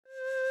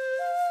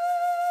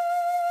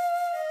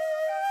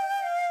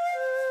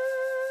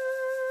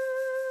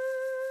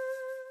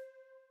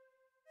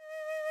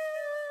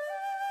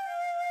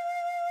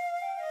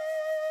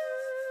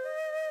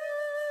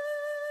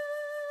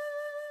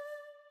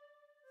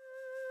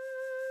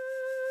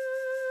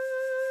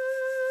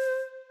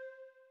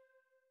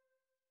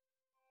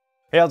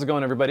Hey, how's it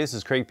going everybody? This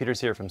is Craig Peters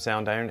here from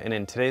Soundiron, and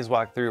in today's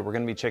walkthrough we're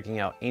going to be checking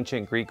out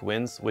Ancient Greek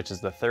Winds, which is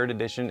the third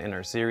edition in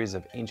our series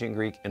of Ancient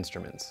Greek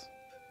instruments.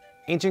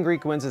 Ancient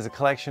Greek Winds is a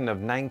collection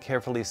of 9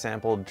 carefully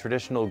sampled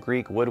traditional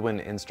Greek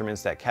woodwind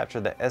instruments that capture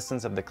the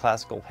essence of the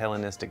classical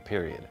Hellenistic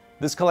period.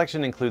 This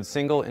collection includes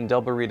single and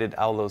double-reeded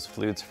aulos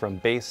flutes from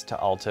bass to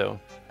alto,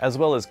 as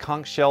well as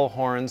conch shell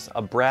horns,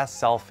 a brass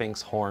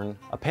salpinx horn,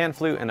 a pan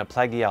flute, and a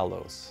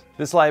plagiaulos.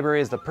 This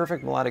library is the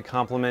perfect melodic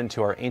complement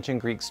to our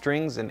Ancient Greek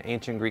strings and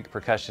Ancient Greek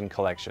percussion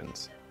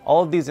collections.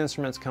 All of these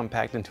instruments come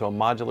packed into a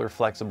modular,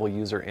 flexible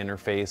user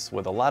interface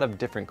with a lot of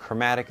different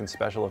chromatic and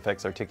special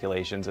effects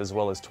articulations, as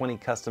well as 20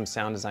 custom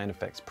sound design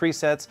effects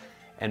presets,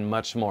 and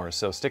much more.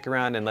 So stick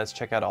around and let's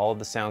check out all of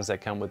the sounds that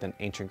come with an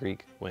Ancient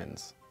Greek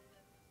Winds.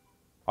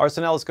 Alright,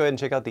 so now let's go ahead and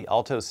check out the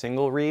alto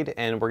single reed,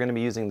 and we're going to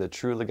be using the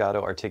true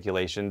legato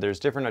articulation. There's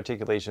different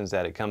articulations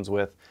that it comes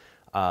with.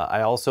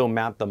 I also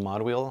mapped the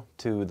mod wheel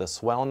to the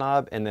swell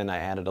knob, and then I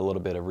added a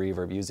little bit of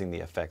reverb using the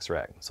effects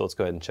rack. So let's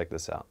go ahead and check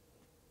this out.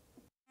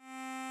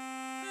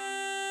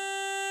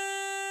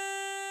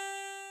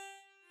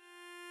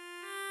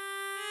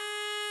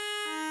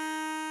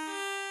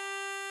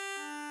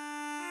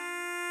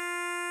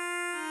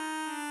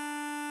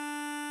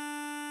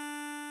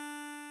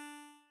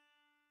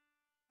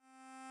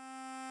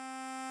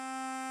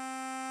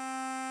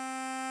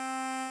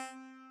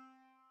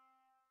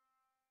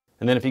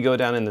 And then if you go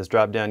down in this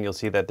drop down, you'll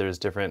see that there's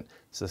different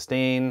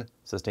sustain,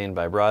 sustain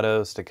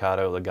vibrato,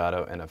 staccato,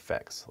 legato, and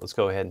effects. Let's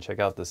go ahead and check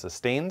out the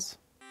sustains.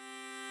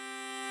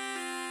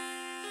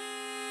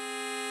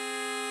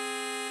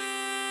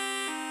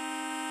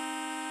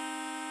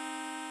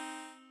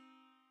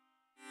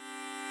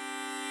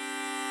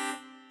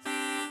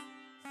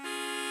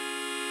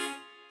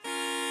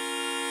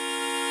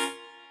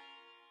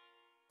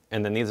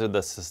 And then these are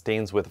the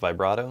sustains with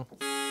vibrato.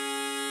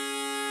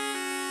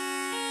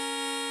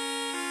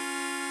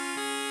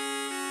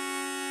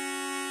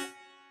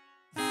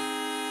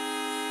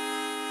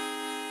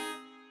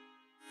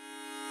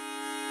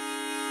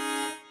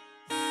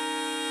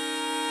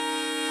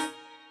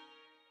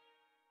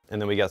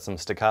 And then we got some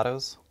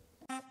staccatos.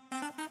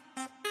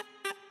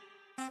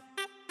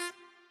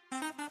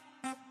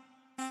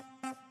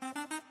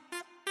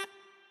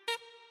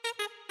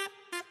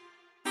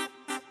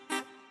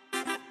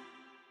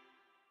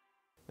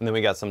 And then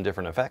we got some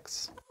different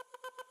effects.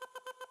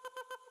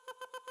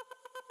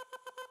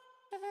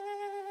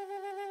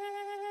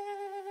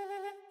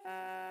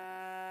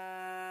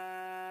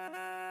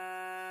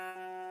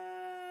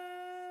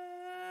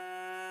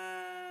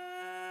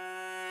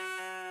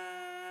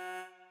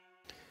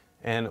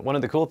 And one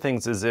of the cool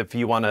things is if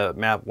you want to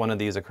map one of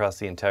these across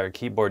the entire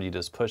keyboard, you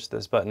just push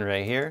this button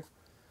right here,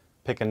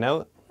 pick a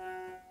note,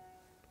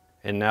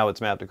 and now it's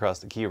mapped across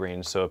the key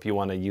range. So if you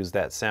want to use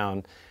that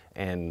sound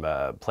and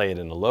play it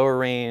in a lower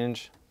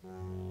range,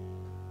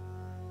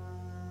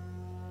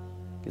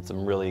 get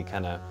some really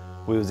kind of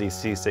woozy,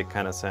 seasick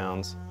kind of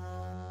sounds.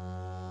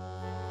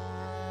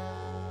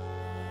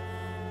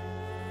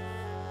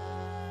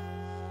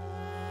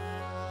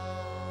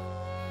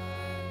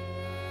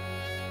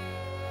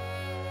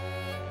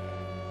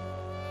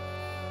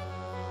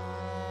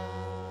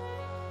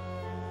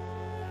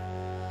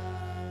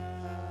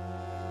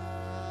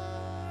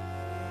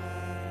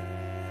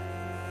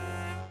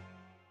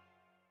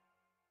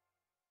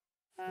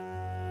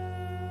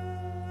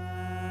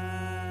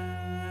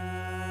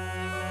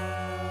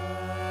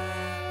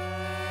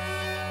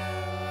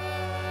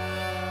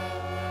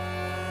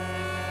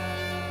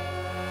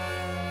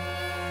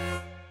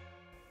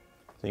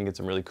 So you can get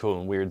some really cool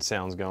and weird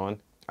sounds going.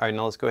 All right,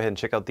 now let's go ahead and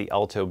check out the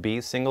alto B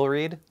single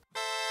reed.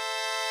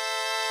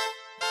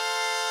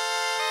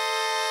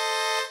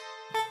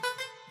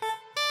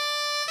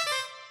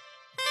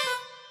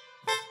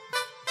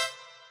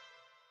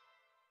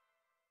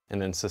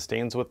 And then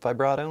sustains with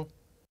vibrato.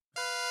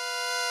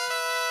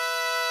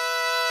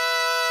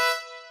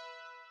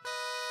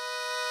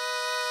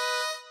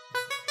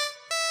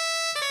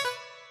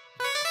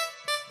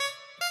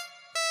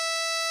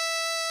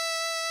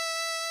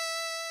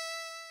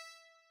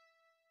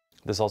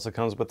 This also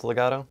comes with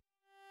legato.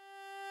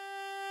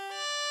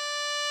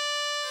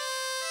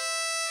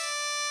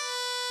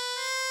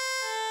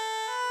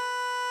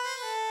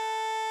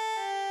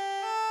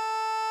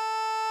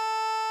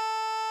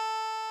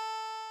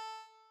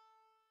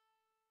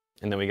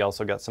 And then we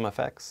also got some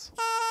effects.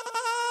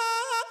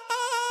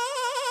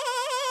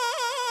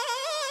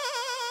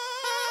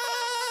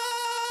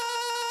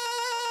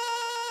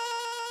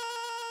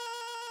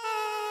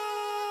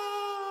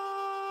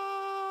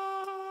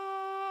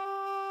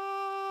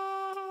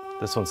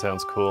 This one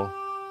sounds cool.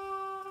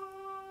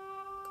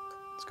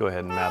 Let's go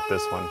ahead and map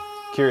this one.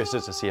 Curious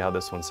just to see how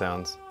this one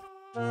sounds.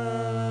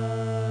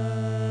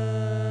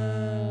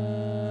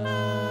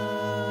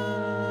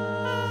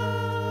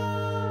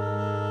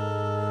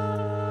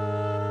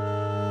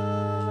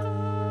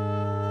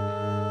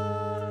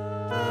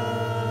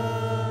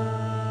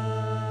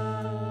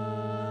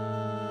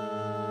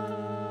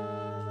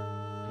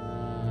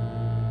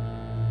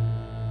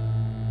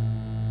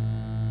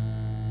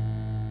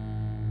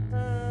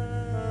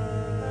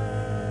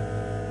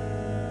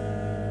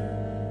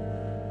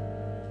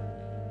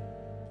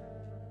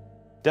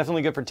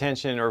 Definitely good for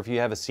tension, or if you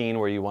have a scene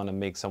where you want to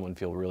make someone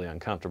feel really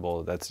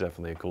uncomfortable, that's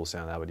definitely a cool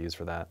sound I would use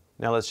for that.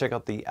 Now let's check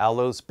out the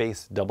aulos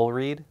bass double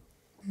reed.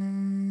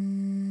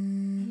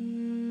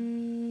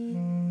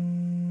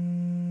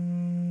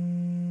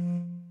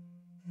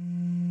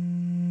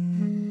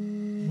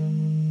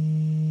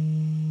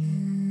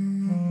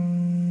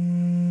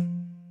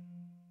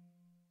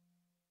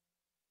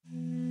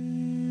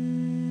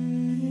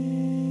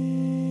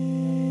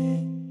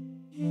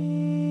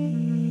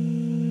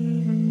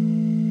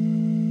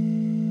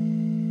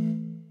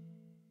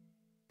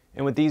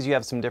 And with these, you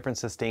have some different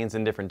sustains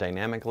and different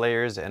dynamic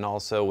layers, and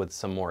also with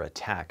some more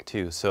attack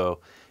too. So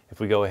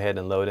if we go ahead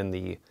and load in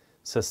the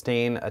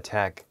sustain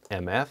attack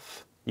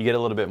MF, you get a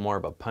little bit more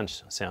of a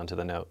punch sound to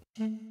the note.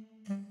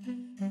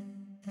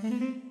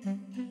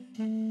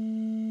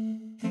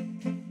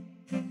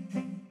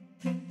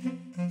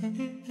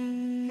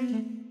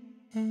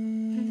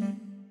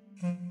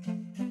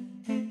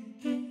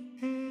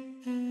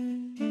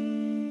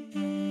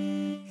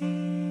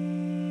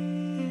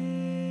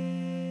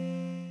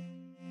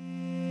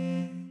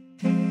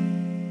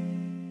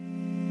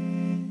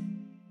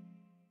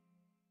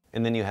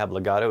 And then you have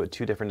legato with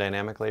two different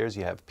dynamic layers.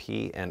 You have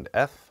P and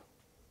F.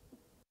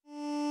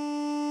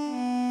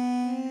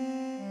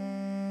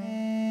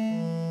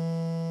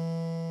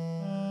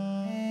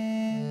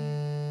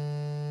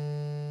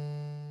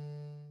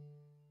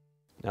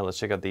 Now let's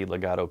check out the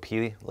legato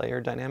P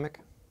layer dynamic.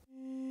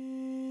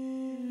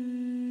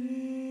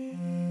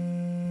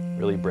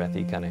 Really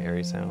breathy, kind of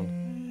airy sound.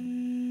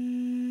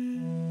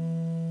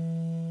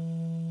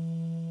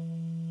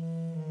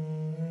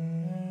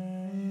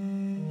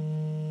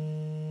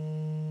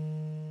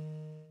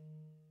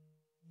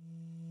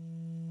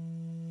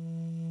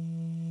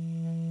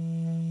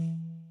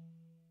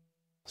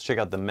 Let's check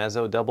out the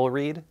mezzo double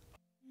reed.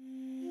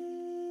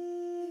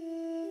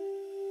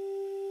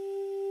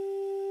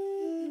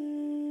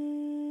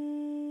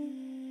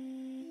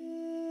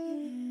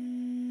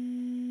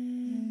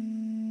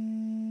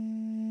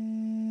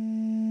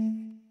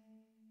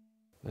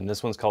 And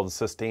this one's called the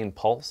sustain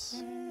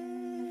pulse.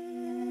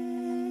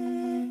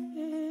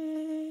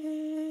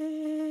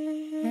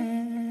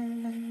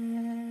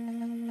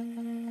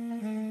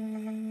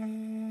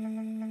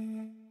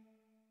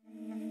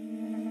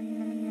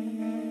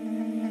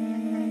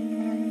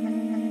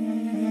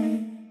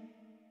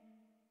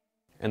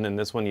 And then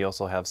this one, you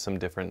also have some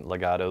different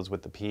legatos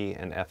with the P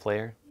and F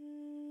layer.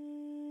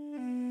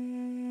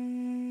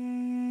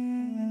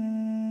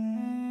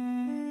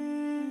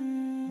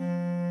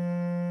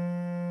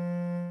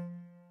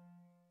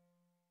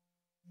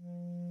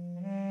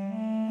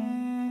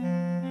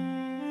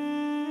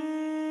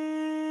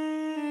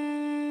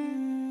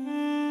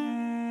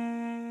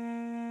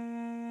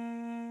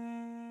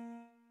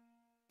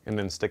 And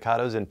then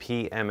staccatos in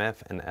P, M,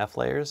 F, and F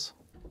layers.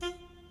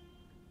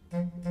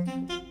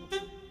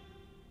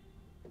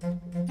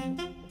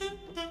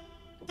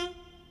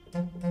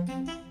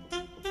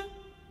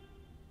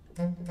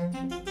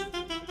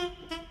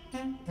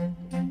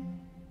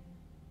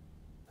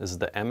 This is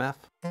the MF.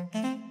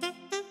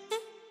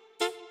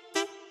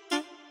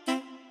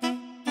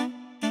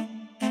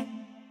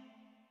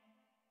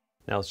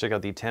 Now let's check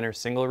out the tenor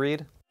single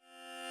reed.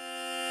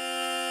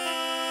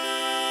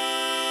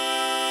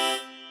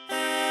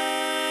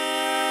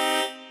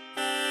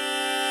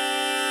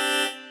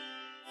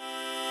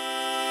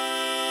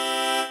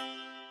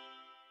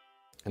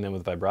 And then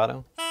with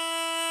vibrato.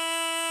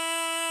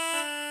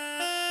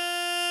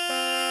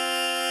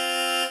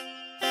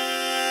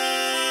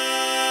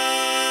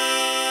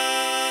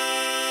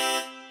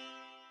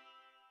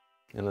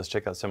 And let's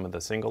check out some of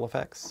the single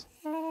effects.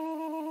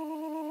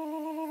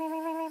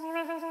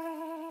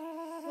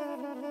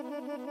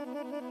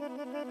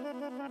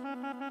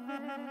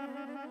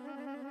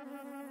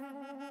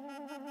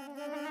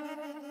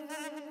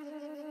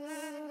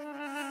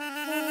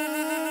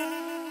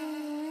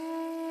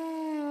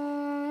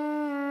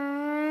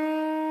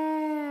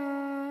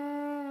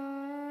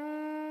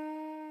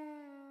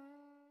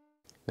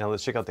 Now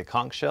let's check out the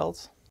conch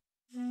shells.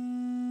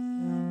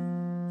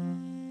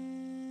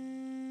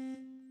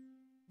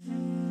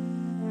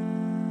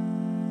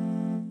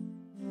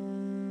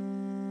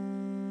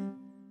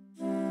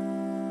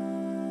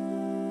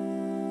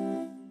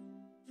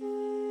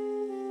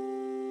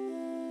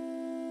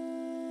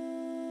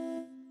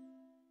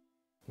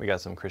 We got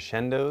some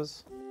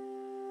crescendos.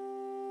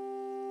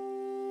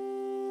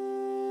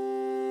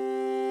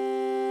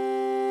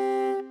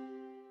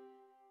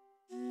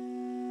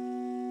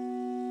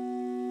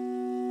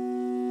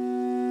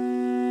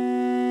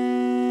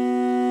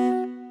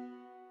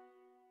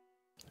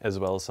 As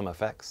well as some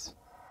effects.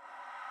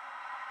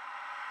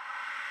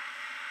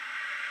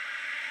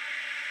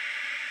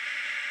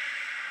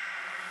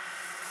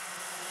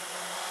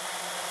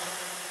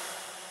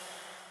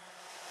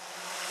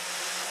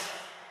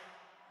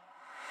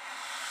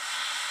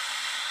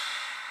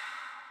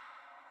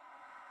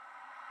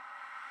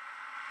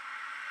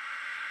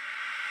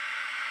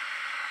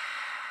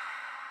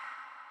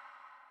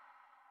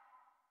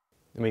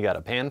 Then we got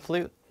a pan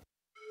flute.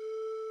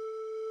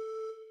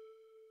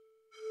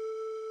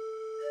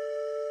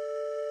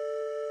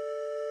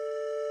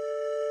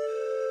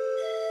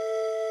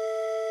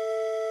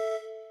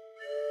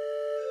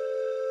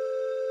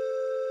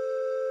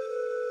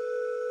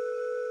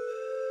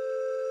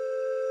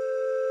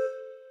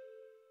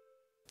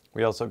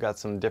 We also got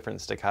some different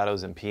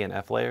staccatos in P and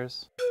F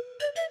layers.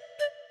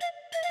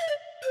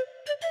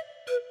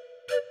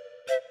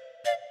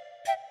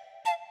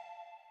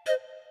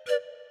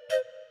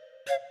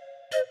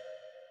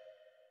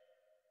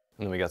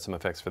 And then we got some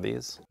effects for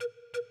these.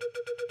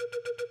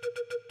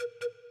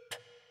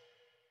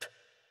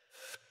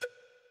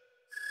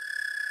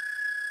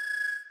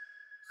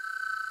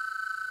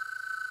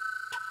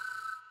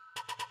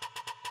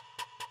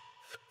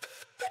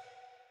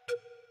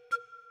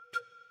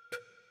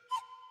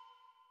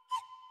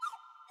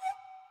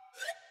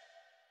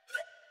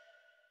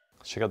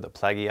 Check out the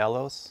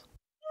plagiaulos.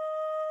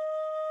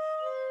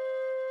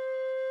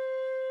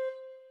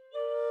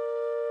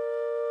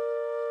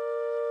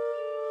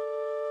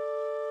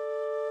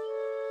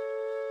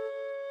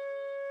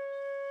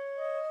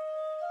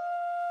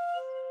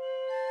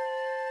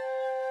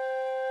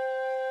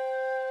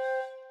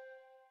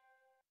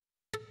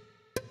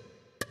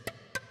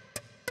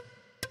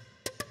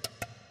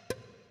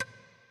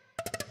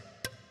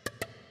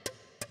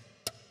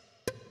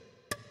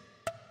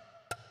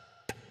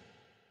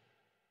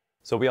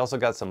 So we also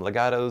got some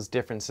legatos,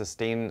 different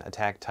sustain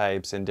attack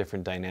types, and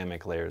different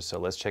dynamic layers. So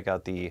let's check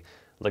out the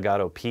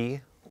legato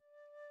P.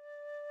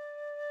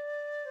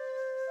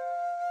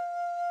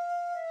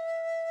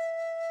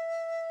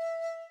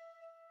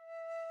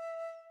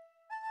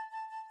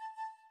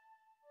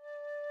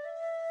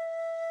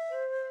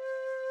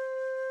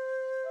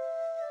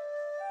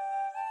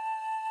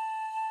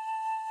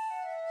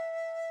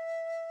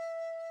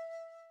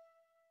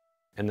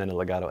 And then a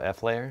legato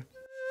F layer.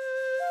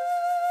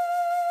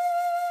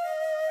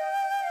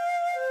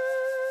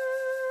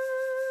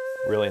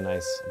 Really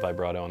nice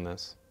vibrato on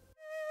this.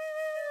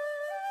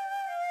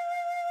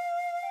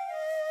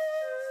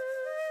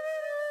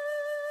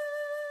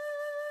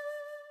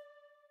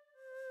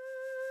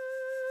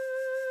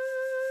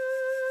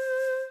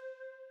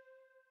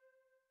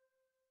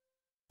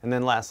 And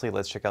then lastly,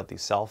 let's check out the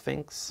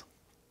salpinx.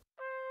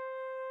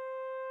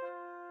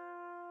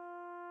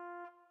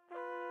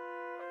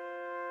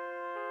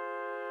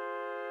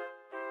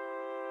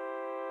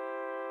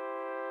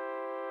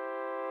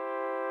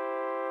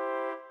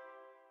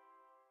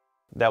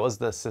 That was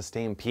the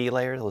sustain P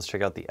layer. Let's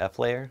check out the F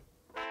layer.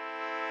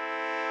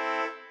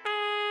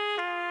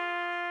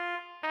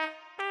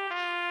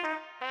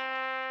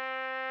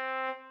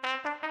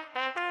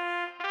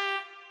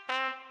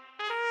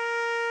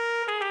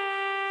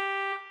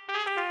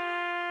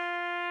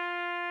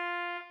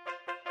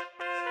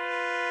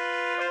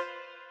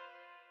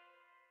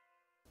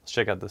 Let's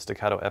check out the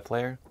staccato F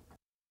layer.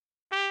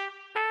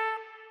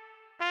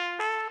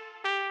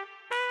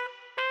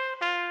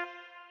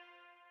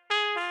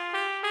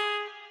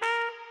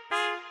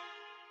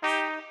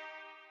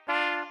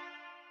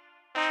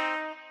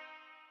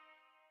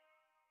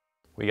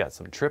 We got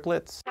some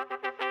triplets.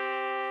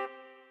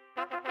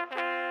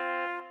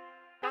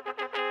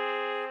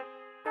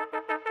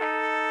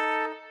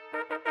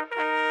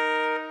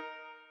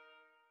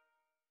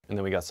 And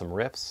then we got some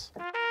riffs.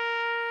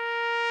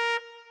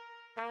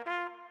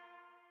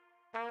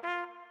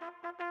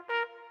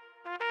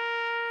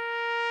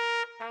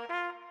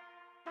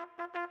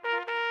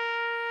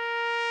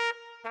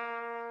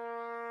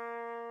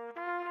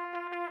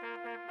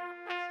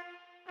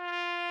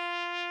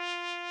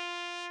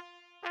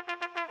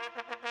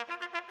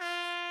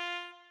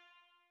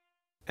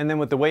 And then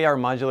with the way our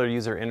modular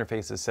user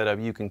interface is set up,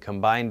 you can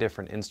combine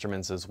different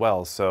instruments as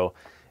well. So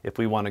if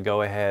we want to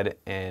go ahead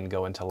and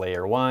go into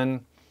layer 1,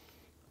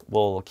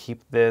 we'll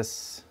keep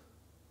this,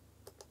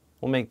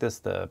 we'll make this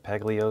the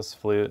plagiaulos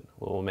flute,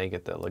 we'll make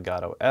it the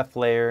legato F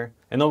layer,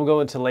 and then we'll go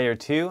into layer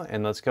 2,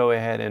 and let's go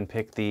ahead and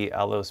pick the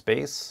aulos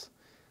bass,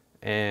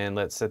 and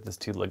let's set this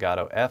to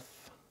legato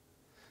F.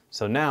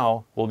 So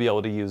now we'll be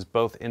able to use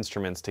both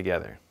instruments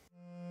together.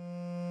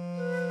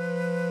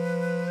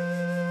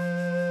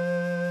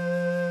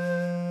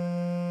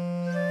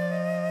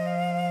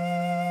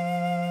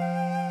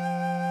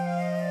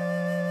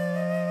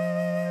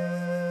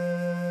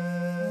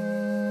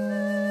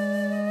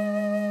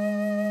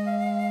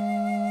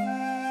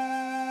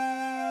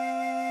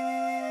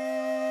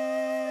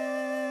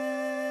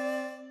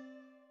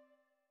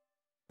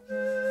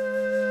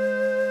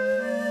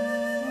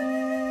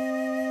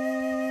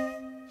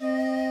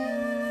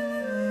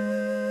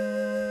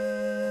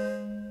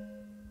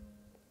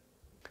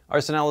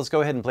 Alright, so now let's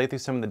go ahead and play through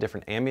some of the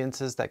different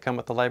ambiances that come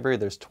with the library.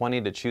 There's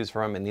 20 to choose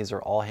from, and these are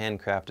all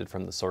handcrafted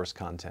from the source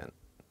content.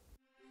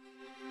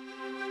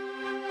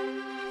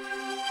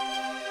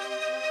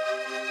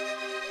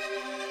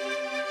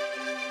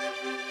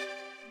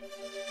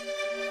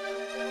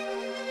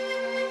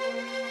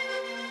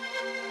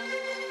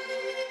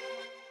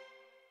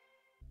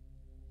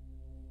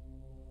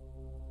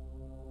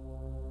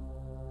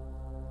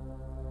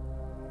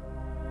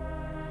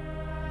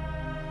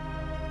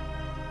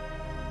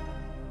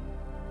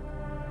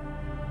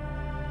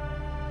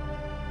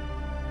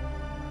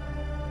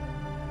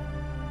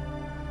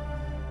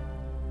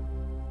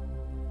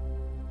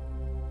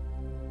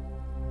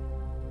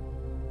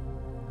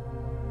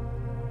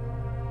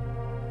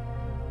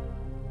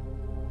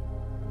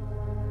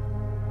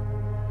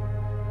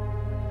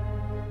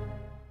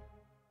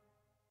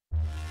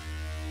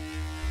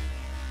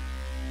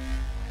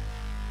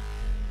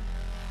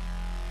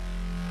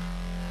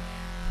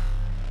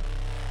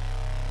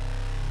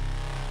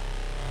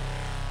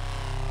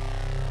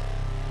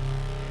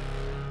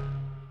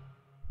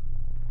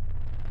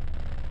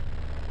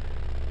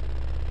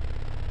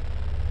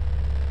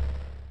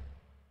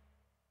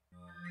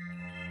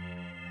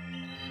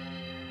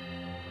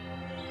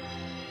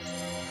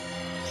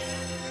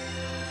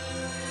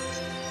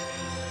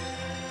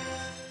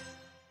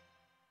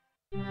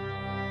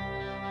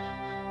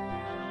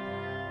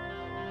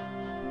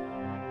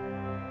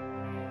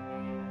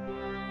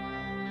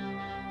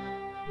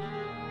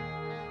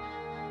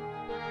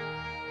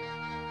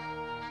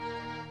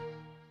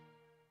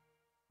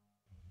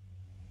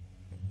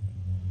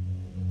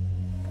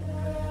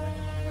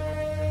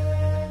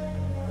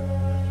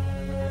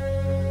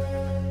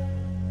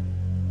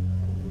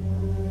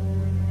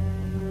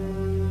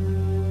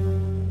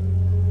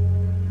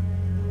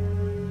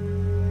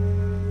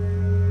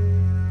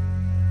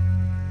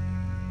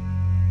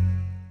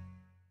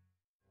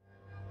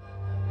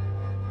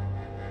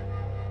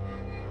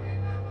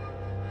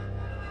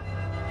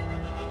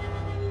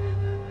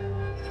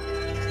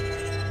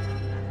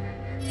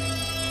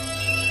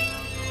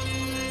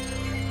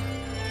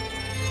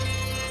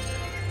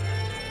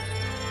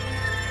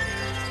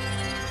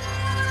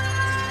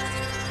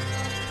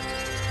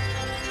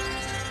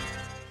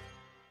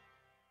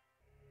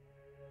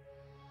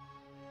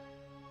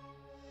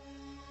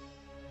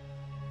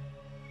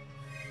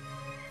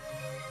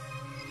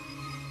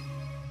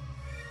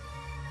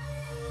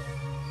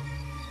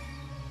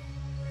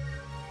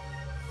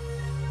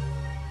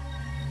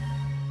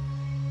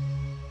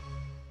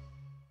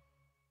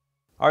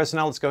 Alright, so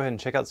now let's go ahead and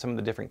check out some of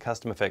the different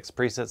custom effects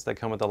presets that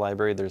come with the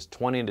library. There's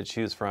 20 to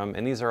choose from,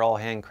 and these are all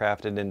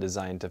handcrafted and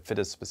designed to fit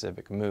a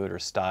specific mood or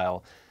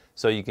style.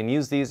 So you can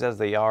use these as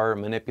they are,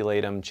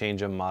 manipulate them, change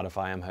them,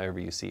 modify them,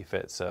 however you see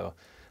fit. So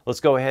let's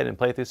go ahead and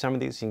play through some of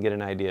these so you can get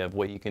an idea of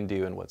what you can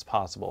do and what's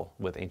possible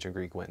with Ancient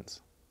Greek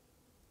winds.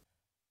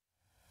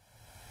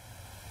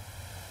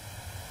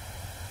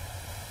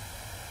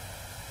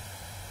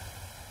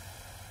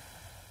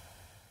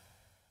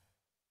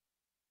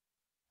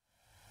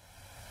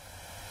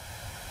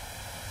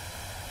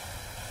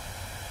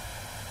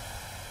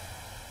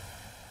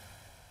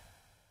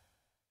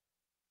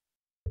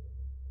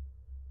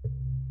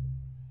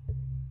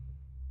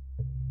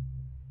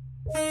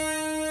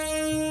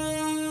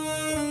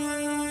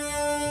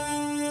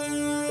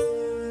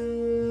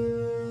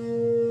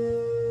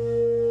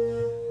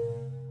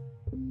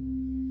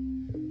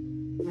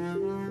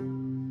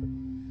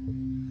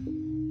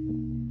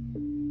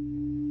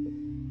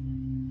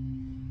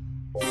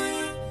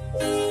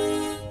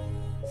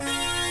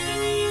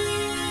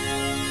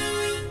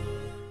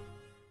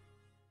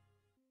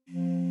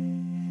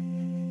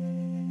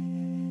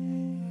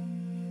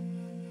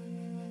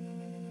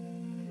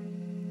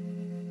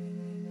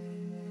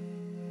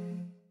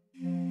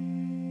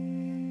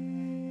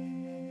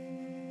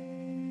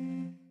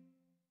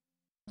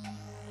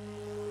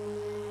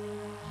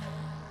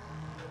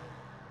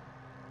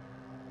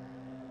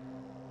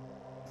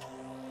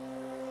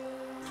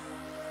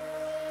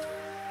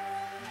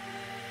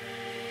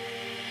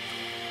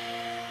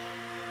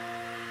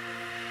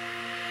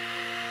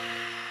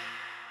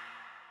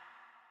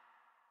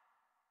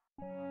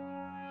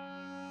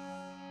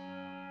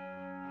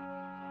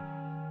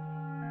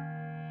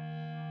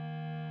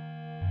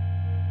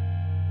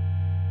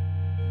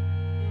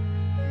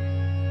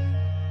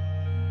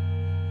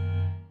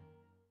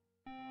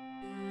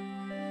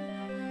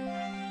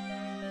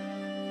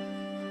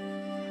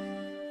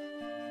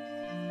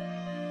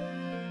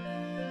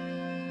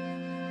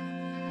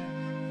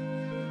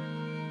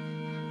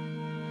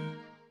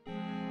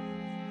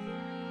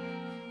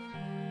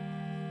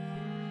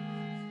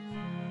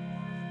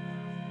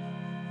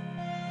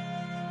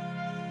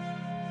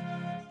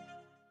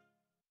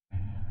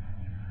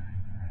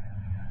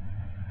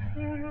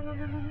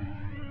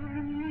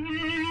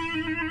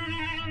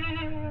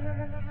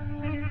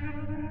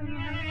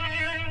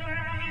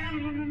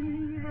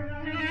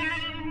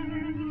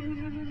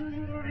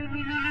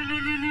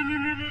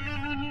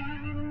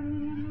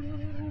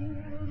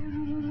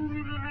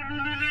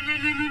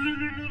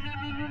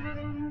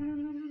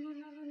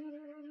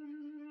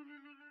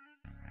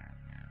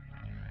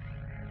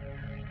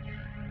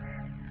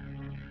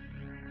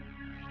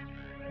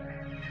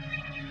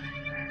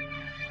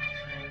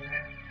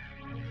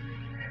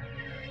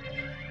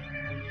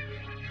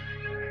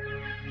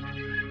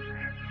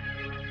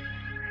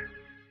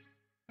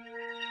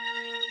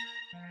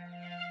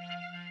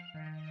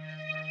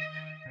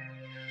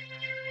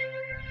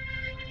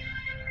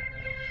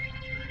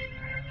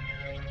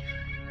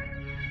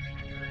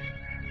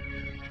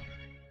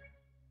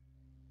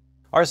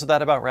 Alright, so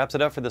that about wraps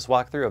it up for this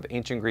walkthrough of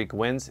Ancient Greek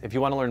winds. If you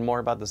want to learn more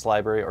about this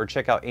library or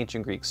check out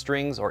Ancient Greek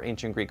strings or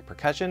Ancient Greek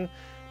percussion,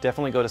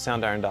 definitely go to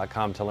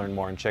soundiron.com to learn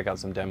more and check out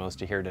some demos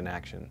to hear it in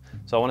action.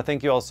 So I want to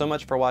thank you all so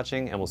much for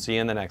watching, and we'll see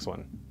you in the next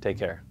one. Take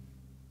care.